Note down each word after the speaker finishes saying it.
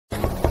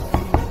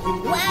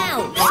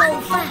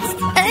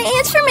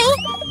That's for me.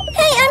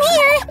 Hey, I'm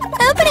here.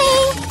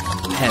 Opening.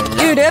 Hello.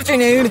 Good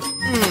afternoon.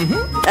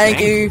 Thank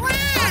you.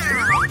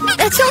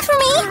 That's all for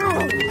me.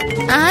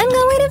 I'm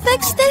going to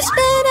fix this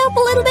bed up a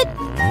little bit.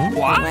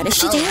 What is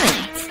she doing?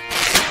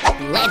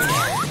 Let's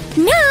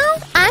go. Now,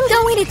 I'm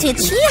going to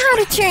teach you how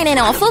to turn an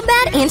awful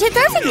bed into a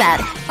perfect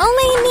bed.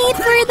 Only need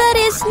for that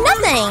is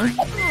nothing.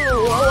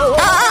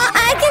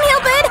 I can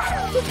help it.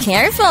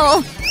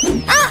 Careful.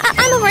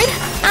 I'm alright.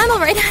 I'm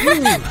alright.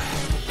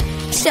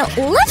 So,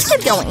 let's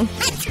get going.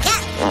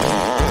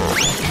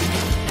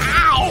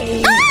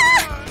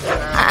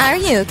 Are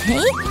you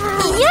okay?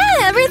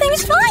 Yeah,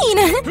 everything's fine.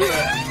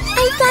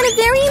 I found a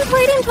very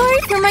important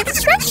part for my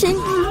construction. A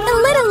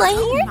little light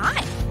here.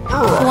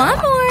 One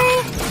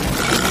more.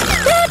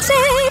 That's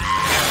it.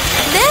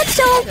 That's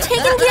all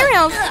taken care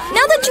of.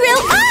 Now the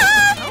drill.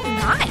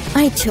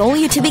 I told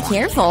you to be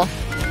careful.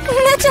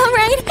 That's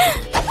alright.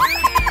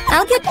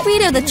 I'll get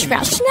rid of the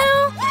trash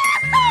now.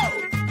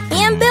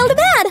 And build a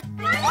bed.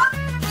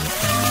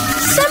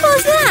 Simple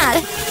as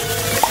that.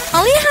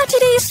 All you have to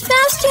do is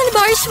fasten the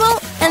bar swell,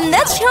 and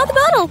that's how the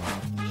bottle.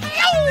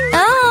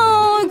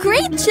 Oh,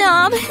 great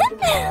job.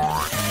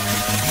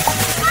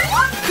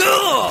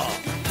 Cool.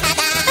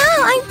 Oh,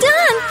 I'm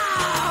done.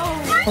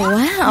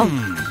 Wow.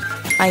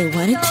 I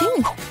wanted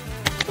to.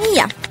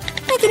 Yeah,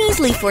 I can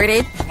easily afford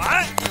it.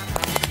 What?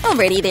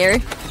 Already there.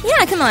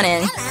 Yeah, come on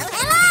in.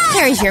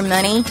 Here's your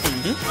money.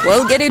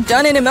 We'll get it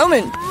done in a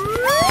moment.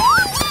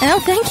 Oh,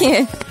 thank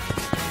you.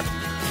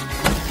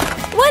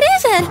 What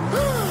is it?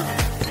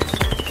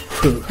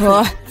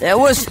 Oh, that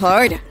was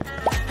hard.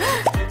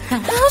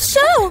 How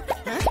so?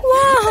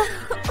 Wow.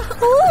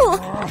 Cool.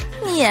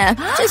 Yeah,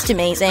 just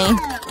amazing.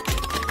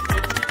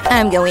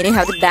 I'm going to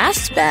have the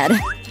best bed.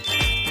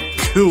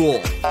 Cool.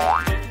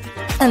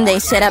 And they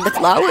set up the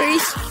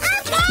flowers.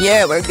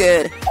 Yeah, we're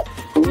good.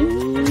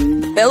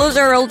 Pillows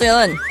are all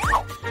done.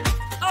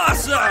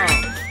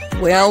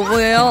 Awesome.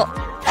 Well.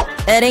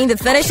 Adding the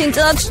finishing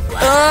touch.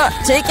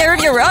 Take care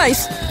of your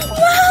eyes.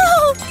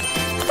 Wow.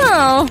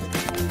 Oh,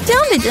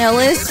 don't be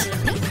jealous.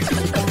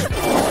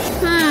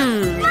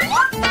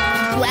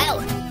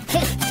 Well.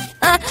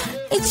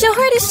 It's so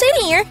hard to sit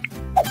here.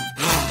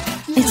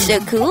 It's so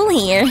cool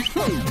here.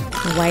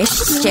 Why is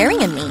she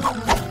staring at me?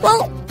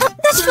 Well,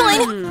 that's fine.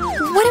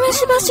 What am I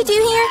supposed to do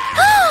here?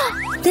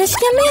 This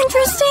can be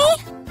interesting.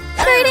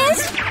 There it is.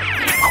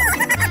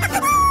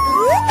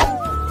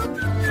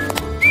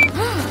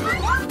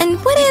 And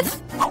what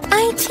if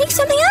I take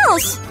something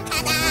else?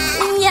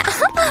 Yeah.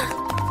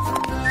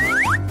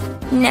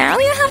 Now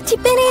you have to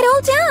pin it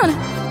all down.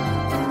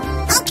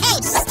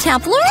 Okay.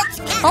 Stapler?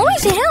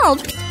 Always a help.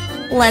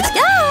 Let's go.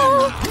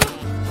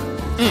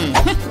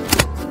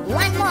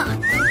 One more.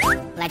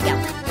 Let's go.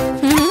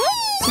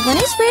 One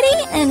is ready,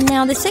 and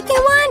now the second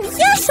one.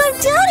 Yes,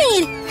 I've done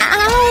it.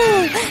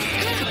 Ow!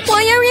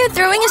 Why are you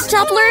throwing a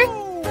stapler?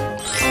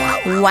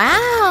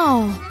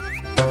 Wow.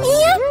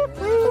 Yep.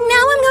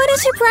 Now I'm going to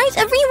surprise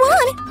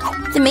everyone.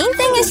 The main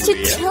thing is to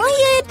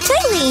tie it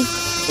tightly.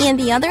 And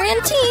the other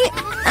end too.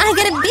 I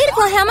got a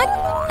beautiful hammock.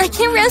 I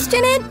can rest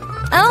in it.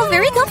 Oh,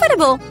 very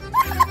comfortable.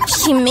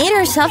 She made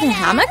herself a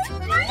hammock?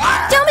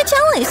 Don't be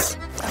jealous.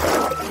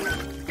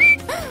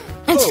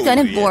 It's kind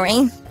of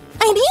boring.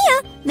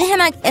 Idea! The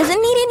hammock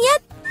isn't needed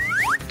yet.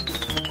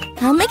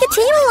 I'll make a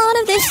table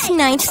out of this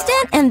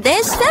nightstand and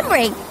this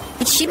fabric.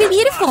 It should be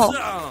beautiful.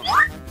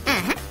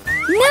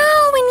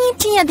 Now we need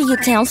to add the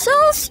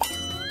utensils.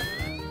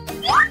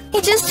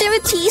 You just do a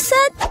tea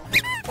set?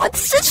 With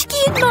such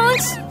cute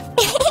mugs.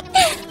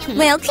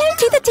 Welcome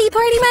to the tea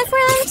party, my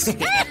friends.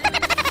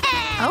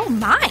 Oh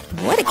my,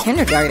 what a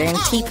kindergarten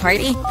tea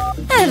party.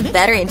 I have a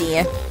better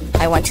idea.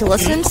 I want to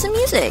listen to some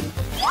music.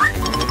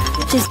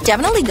 She's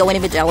definitely going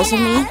to be jealous of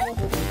me.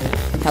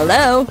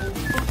 Hello?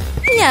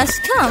 Yes,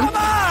 come.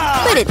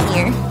 Put it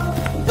here.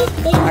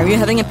 Are you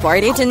having a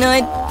party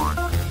tonight?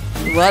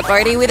 What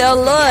party without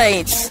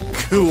lights?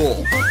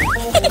 Cool.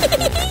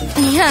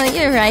 Yeah,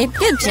 you're right.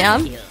 Good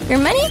job. Your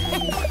money?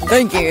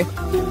 Thank you.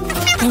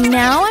 And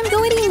now I'm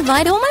going to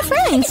invite all my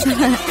friends.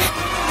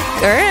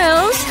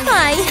 Girls,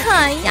 hi.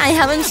 I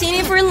haven't seen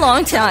you for a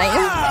long time.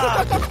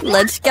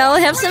 Let's go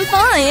have some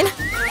fun.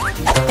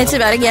 It's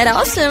about to get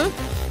awesome.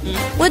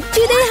 What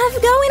do they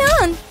have going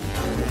on?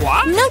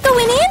 What? Not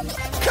going in?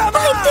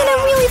 I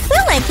didn't really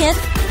feel like it.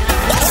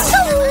 It's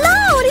so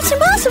loud. It's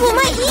impossible.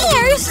 My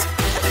ears.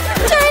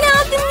 Turn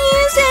out the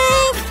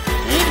music.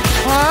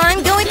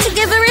 I'm going to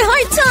give her a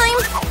hard time.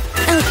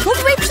 I'll call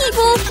the right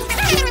people.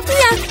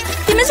 Yeah,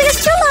 the music is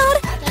too loud.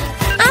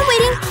 I'm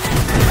waiting.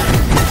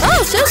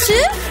 Oh, so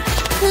soon?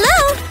 Hello?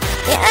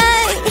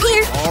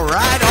 Here. All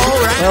right.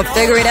 We'll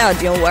figure it out,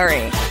 don't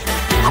worry.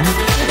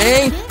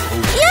 Hey,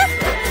 Yeah?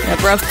 the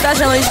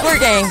professional is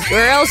working.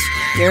 Girls,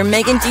 you're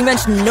making too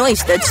much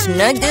noise. That's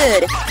not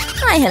good.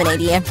 I have an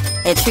idea.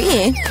 It's for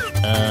you.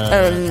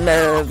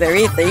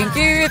 Very thank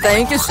you.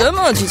 Thank you so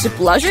much. It's a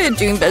pleasure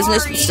doing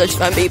business with such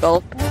fun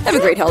people. Have a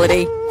great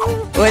holiday.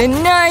 What a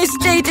nice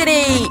day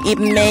today. It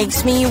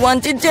makes me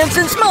want to dance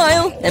and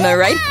smile. Am I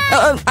right?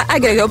 I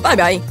gotta go.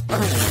 Bye-bye.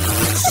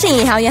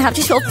 See how you have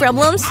to solve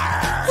problems?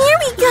 Here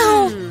we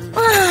go.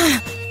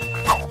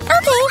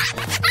 Okay.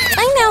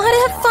 I know how to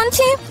have fun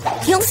too.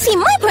 You'll see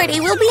my party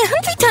will be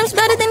 100 times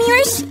better than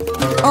yours.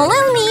 All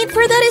I'll need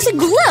for that is a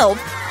globe.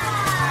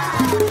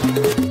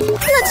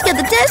 Let's get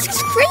the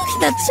discs. Great,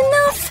 that's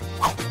enough.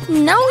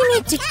 Now we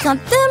need to cut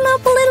them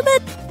up a little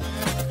bit.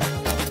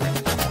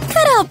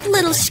 Cut up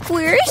little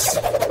squares.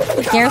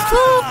 Be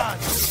careful.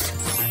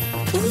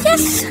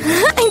 Yes,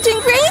 I'm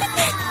doing great.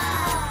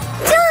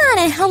 Done!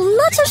 I have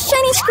lots of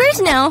shiny squares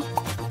now.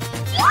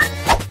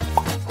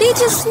 They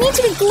just need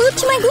to be glued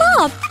to my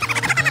globe.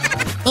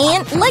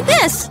 And like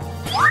this.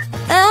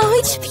 Oh,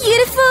 it's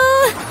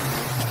beautiful.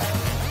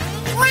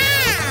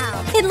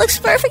 Wow! It looks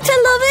perfect. I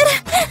love it.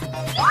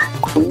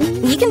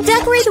 You can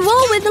decorate the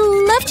wall with the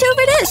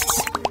leftover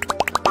discs.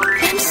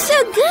 I'm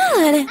so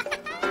good.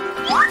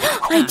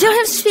 I don't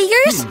have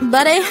speakers,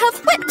 but I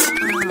have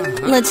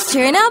wit. Let's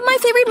turn up my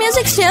favorite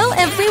music so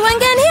everyone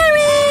can hear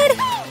it.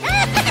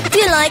 Do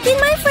you like it,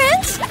 my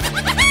friends?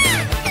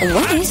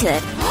 What is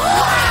it?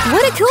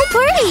 What a cool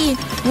party.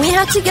 We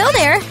have to go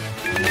there.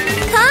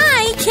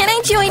 Hi, can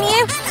I join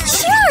you?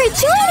 Sure,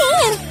 join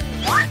in.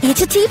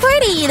 It's a tea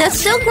party. That's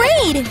so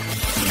great.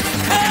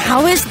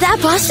 How is that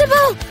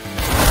possible?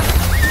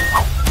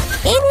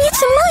 It needs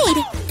some light.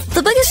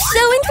 The book is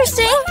so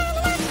interesting.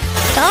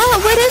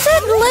 Oh, what is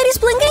it? The light is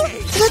blinking?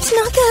 That's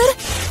not good.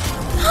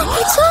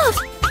 It's off.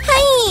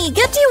 Hey,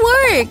 get to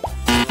work.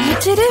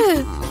 What to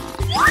do?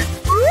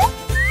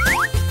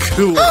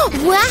 Cool.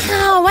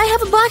 Wow, I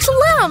have a box of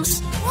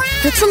lamps.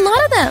 That's a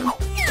lot of them.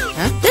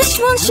 This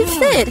one should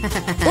fit.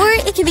 Or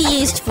it can be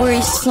used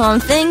for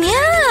something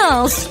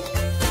else.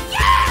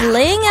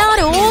 Laying out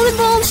all the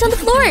bulbs on the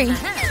floor.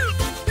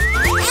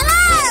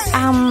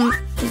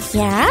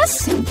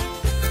 Yes?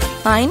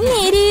 I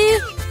need you.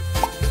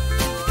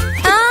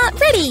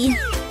 Ready.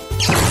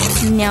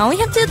 Now we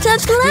have to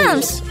attach the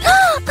lamps.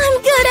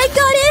 I'm good, I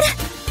got it.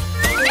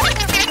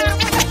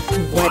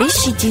 What is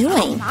she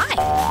doing?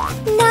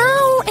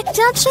 Now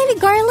attaching the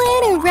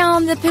garland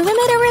around the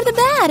perimeter of the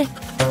bed.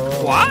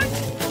 What?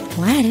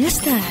 What is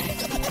that?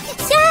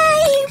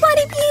 Yay! What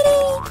a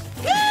beauty!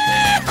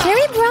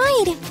 Very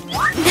bright.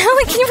 Now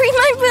I can read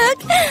my book.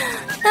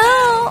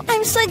 Oh,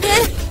 I'm so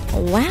good.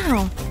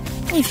 Wow.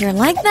 If you're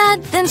like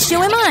that, then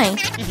so am I.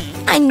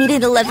 I need a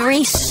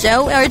delivery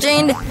so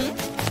urgent.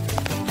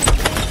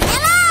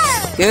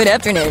 Good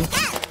afternoon.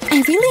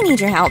 I really need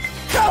your help.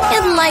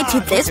 I'd like to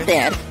this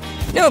bed.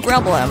 No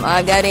problem.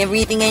 I've got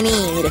everything I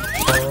need.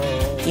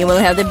 You will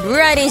have the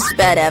brightest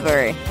bed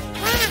ever.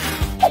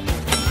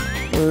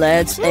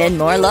 Let's add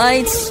more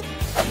lights.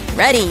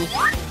 Ready.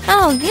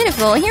 Oh,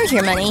 beautiful. Here's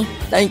your money.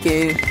 Thank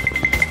you.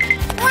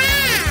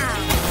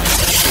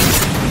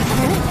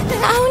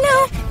 Oh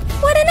no!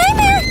 What a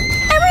nightmare!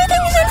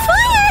 Everything's on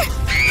fire!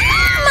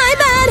 My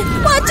bad!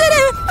 What to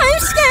do? I'm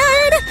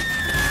scared!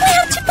 We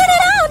have to put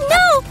it out!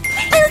 No!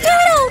 I'll do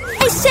it all!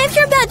 I saved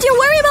your bed! Don't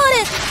worry about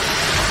it!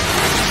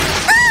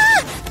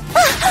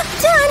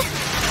 Done!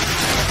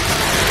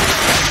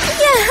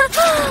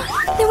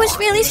 Yeah! It was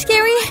really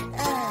scary.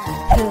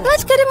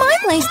 Let's go to my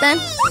place then.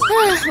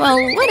 Well,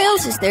 what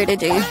else is there to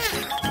do?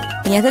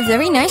 We have a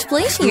very nice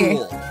place here.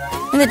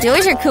 And the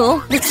doors are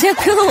cool. It's so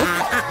cool.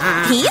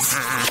 Peace?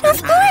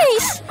 Of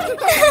course!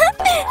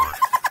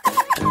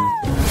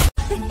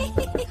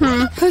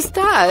 Who's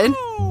that?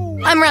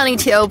 I'm ready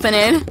to open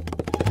it.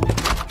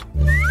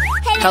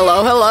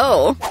 Hello,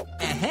 hello.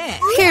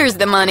 Here's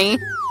the money.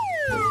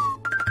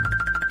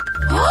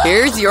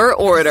 Here's your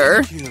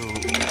order.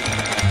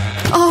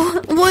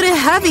 Oh, what a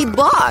heavy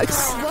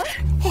box.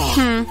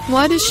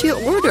 What did she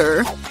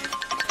order?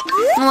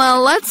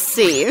 Well, let's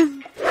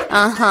see.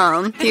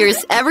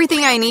 Here's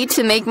everything I need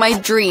to make my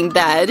dream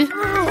bed.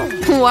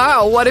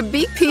 Wow, what a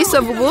big piece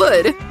of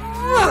wood.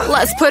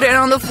 Let's put it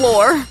on the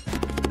floor.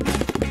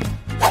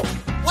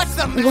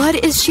 What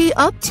is she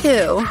up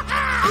to?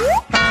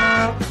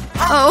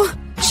 Oh,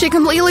 she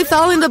completely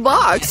fell in the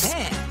box.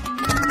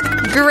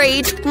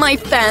 Great, my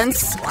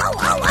fence.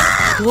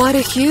 What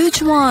a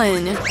huge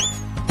one.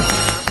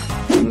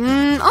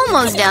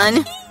 Almost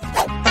done.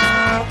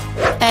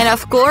 And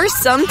of course,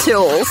 some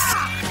tools.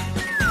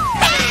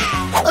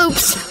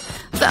 Oops,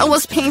 that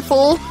was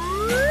painful.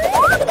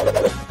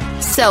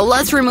 So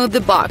let's remove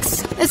the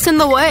box. It's in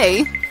the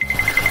way.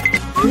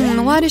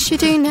 What is she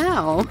doing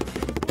now?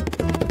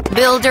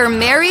 Builder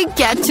Mary,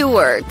 get to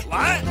work.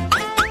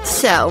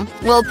 So,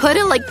 we'll put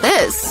it like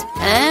this.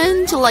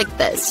 And like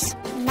this.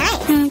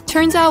 Nice.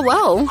 Turns out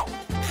well.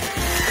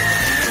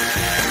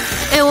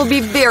 It will be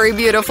very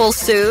beautiful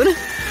soon.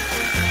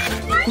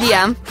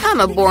 Yeah, I'm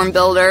a born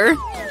builder.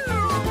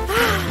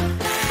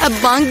 A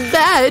bunk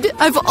bed?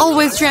 I've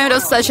always dreamed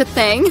of such a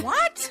thing.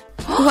 What?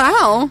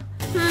 Wow,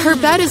 her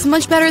bed is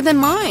much better than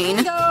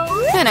mine.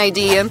 An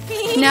idea.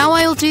 Now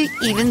I'll do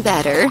even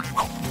better.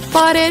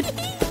 Bought it.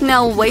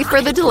 Now wait for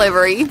the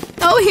delivery.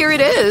 Oh, here it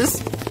is.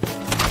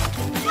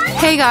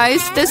 Hey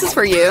guys, this is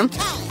for you.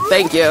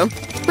 Thank you.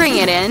 Bring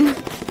it in.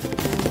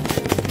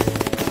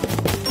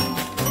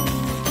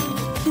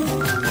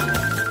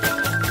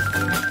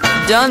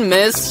 Done,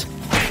 miss.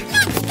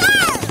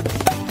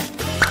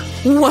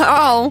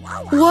 Wow,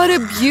 what a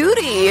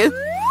beauty!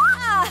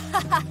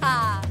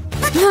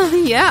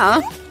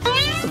 Yeah.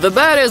 The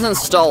bed is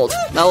installed.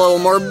 A little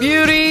more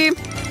beauty.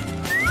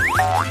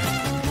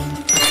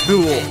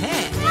 Cool.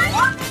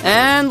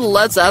 And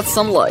let's add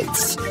some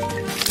lights.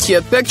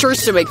 Cute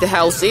pictures to make the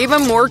house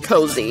even more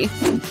cozy.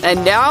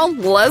 And now,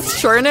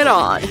 let's turn it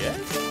on.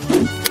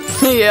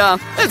 Yeah,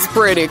 it's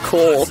pretty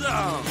cool.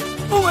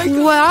 Oh my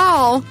God.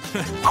 Wow.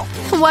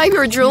 Wipe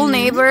your drool,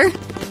 neighbor.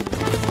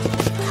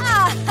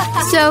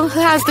 So, who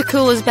has the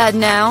coolest bed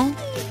now?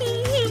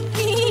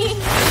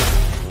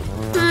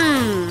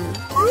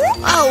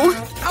 Oh,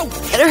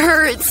 it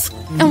hurts.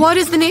 And what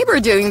is the neighbor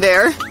doing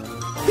there?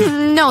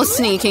 No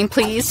sneaking,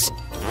 please.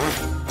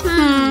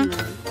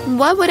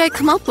 What would I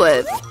come up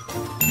with?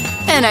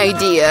 An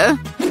idea.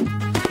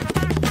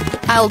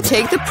 I'll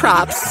take the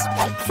props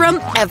from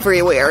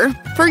everywhere.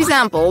 For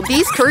example,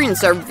 these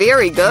curtains are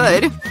very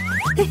good.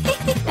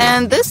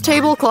 And this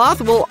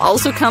tablecloth will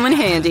also come in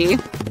handy.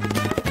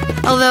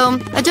 Although,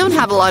 I don't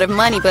have a lot of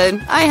money, but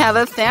I have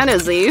a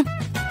fantasy.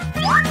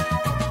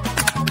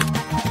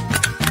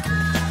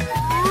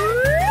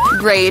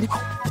 Great.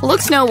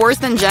 Looks no worse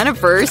than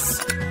Jennifer's.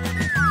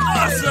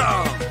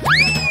 Awesome.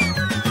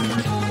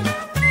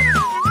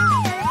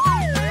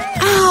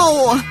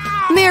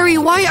 Ow! Mary,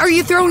 why are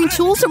you throwing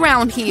tools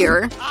around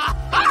here?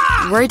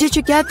 Where did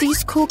you get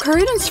these cool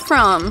curtains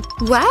from?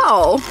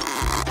 Wow!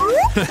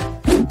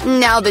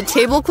 Now the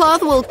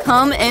tablecloth will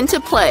come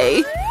into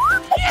play.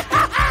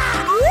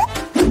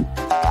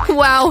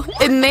 Wow,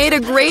 it made a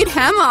great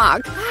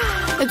hammock.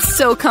 It's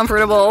so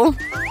comfortable.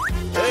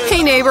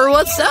 Hey neighbor,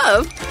 what's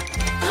up?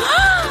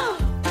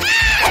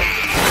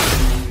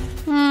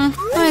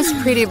 That's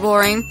pretty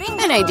boring.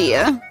 An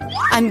idea.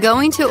 I'm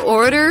going to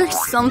order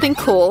something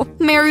cool.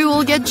 Mary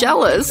will get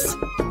jealous.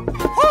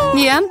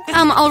 Yeah,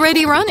 I'm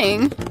already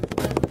running.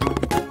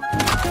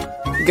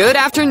 Good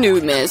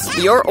afternoon, miss.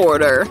 Your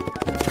order.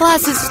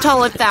 Let's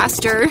install it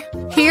faster.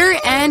 Here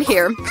and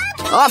here.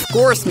 Of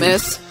course,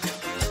 miss.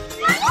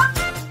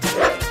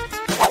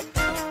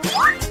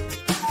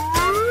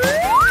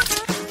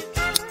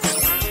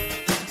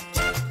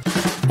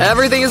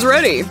 Everything is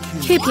ready.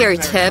 Keep your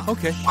tip.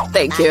 Okay.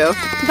 Thank you.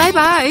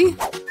 Bye-bye.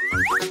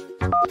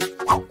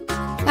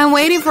 I'm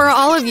waiting for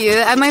all of you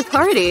at my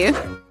party.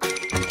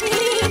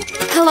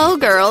 Hello,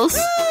 girls.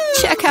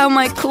 Check out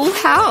my cool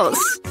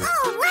house.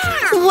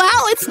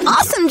 Wow, it's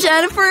awesome,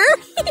 Jennifer.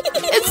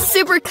 It's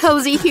super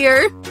cozy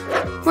here.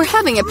 We're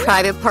having a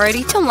private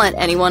party. Don't let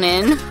anyone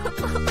in.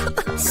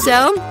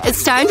 So,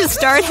 it's time to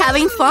start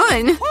having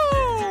fun.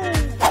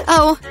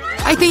 Oh,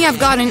 I think I've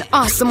got an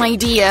awesome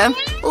idea.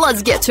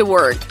 Let's get to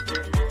work.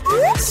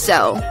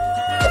 So,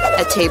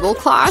 a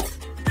tablecloth.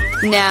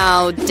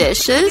 Now,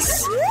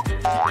 dishes.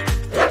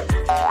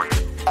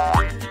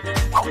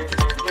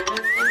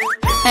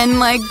 And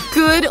my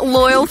good,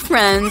 loyal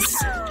friends.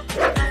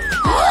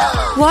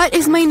 What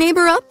is my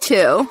neighbor up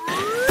to?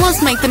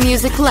 Let's make the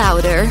music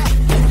louder.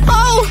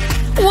 Oh!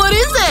 What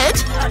is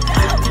it?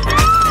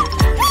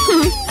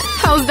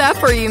 How's that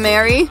for you,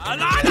 Mary?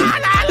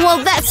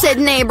 Well, that's it,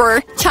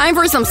 neighbor. Time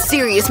for some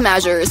serious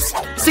measures.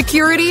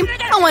 Security,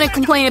 I want to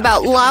complain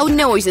about loud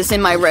noises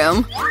in my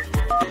room.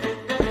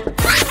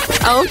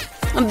 Oh,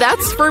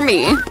 that's for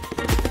me.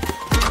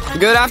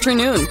 Good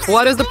afternoon.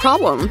 What is the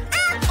problem?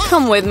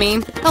 Come with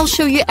me. I'll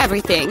show you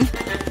everything.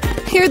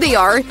 Here they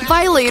are,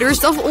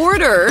 violators of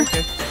order.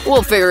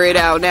 We'll figure it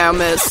out now,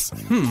 miss.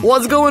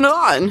 What's going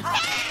on?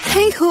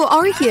 Hey, who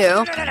are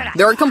you?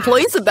 There are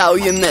complaints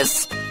about you,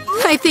 miss.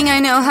 I think I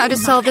know how to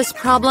solve this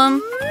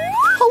problem.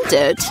 Hold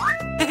it.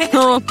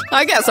 Oh,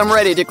 I guess I'm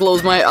ready to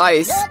close my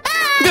eyes.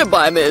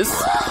 Goodbye, miss.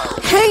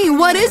 Hey,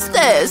 what is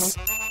this?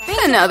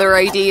 Another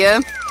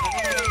idea.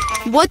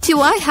 What do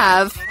I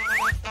have?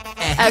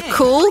 A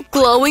cool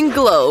glowing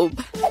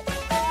globe.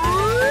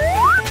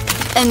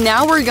 And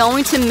now we're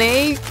going to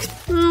make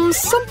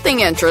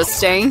something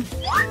interesting.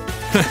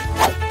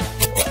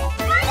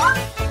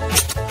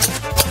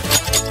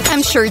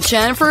 I'm sure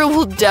Jennifer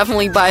will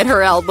definitely bite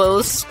her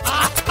elbows.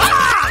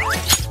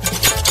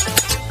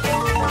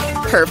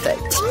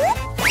 Perfect.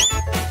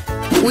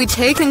 We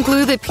take and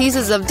glue the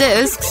pieces of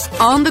discs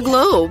on the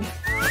globe.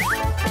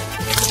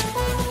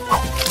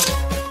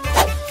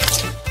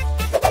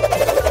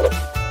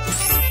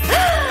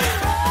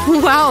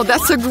 Wow,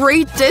 that's a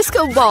great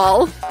disco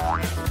ball.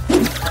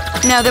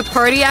 Now the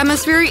party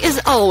atmosphere is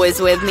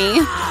always with me.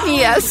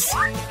 Yes.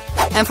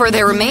 And for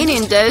the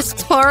remaining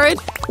discs part,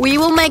 we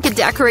will make a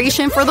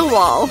decoration for the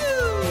wall.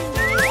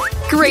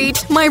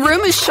 Great, my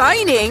room is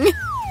shining.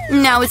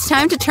 Now it's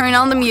time to turn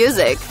on the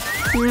music.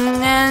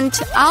 And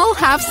I'll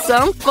have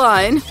some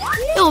fun.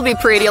 It'll be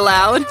pretty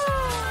loud.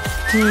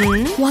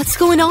 What's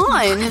going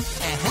on?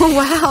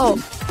 Wow.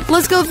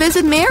 Let's go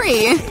visit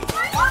Mary.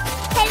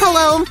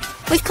 Hello.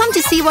 We've come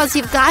to see what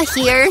you've got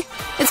here.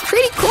 It's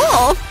pretty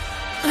cool.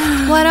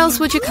 What else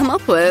would you come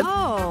up with?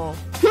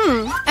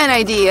 An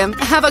idea.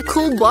 Have a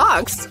cool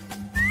box.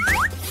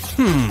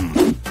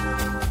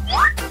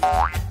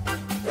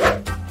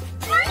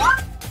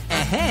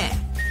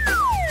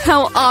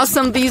 How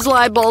awesome these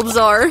light bulbs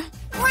are.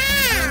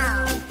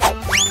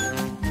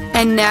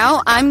 And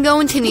now I'm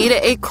going to need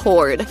a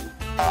cord.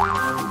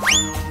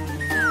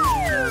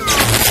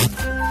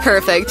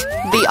 Perfect.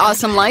 The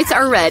awesome lights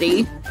are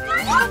ready.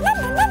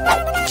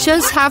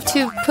 Just have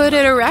to put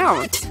it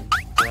around.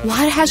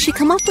 What has she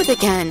come up with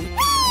again?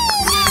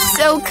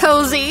 So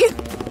cozy.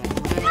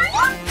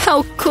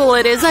 How cool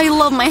it is. I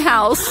love my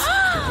house.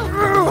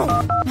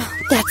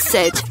 That's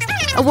it.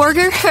 A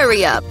worker,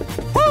 hurry up.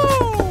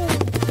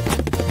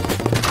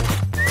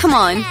 Come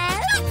on.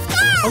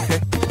 Okay.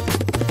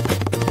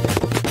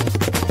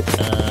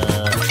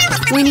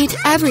 We need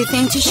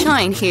everything to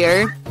shine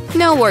here.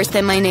 No worse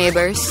than my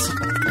neighbors.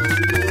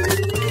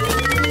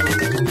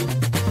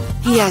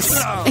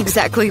 Yes,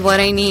 exactly what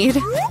I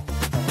need.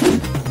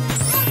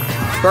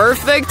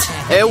 Perfect.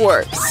 It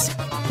works.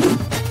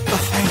 Oh,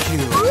 thank you.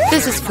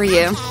 This is for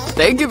you.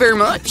 Thank you very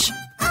much.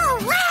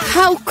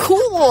 How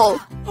cool!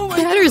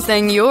 Better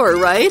than your,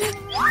 right?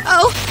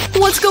 Oh,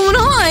 what's going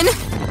on?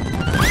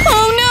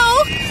 Oh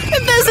no!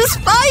 This is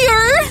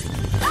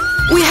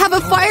fire! We have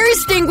a fire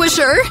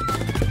extinguisher!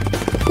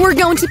 We're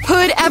going to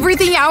put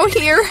everything out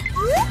here.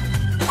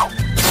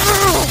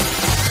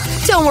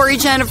 Don't worry,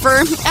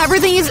 Jennifer.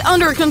 Everything is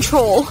under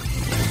control.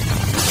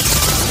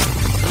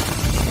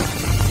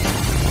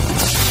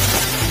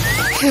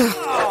 Phew,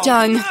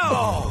 done.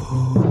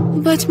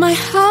 But my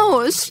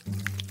house...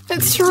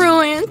 it's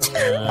ruined.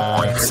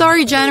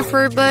 Sorry,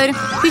 Jennifer, but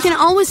you can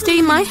always stay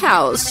in my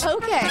house.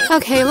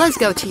 Okay, let's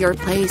go to your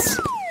place.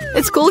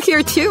 It's cool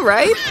here too,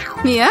 right?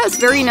 Yes,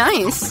 very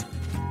nice.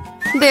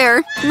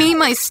 There, meet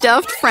my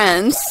stuffed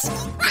friends.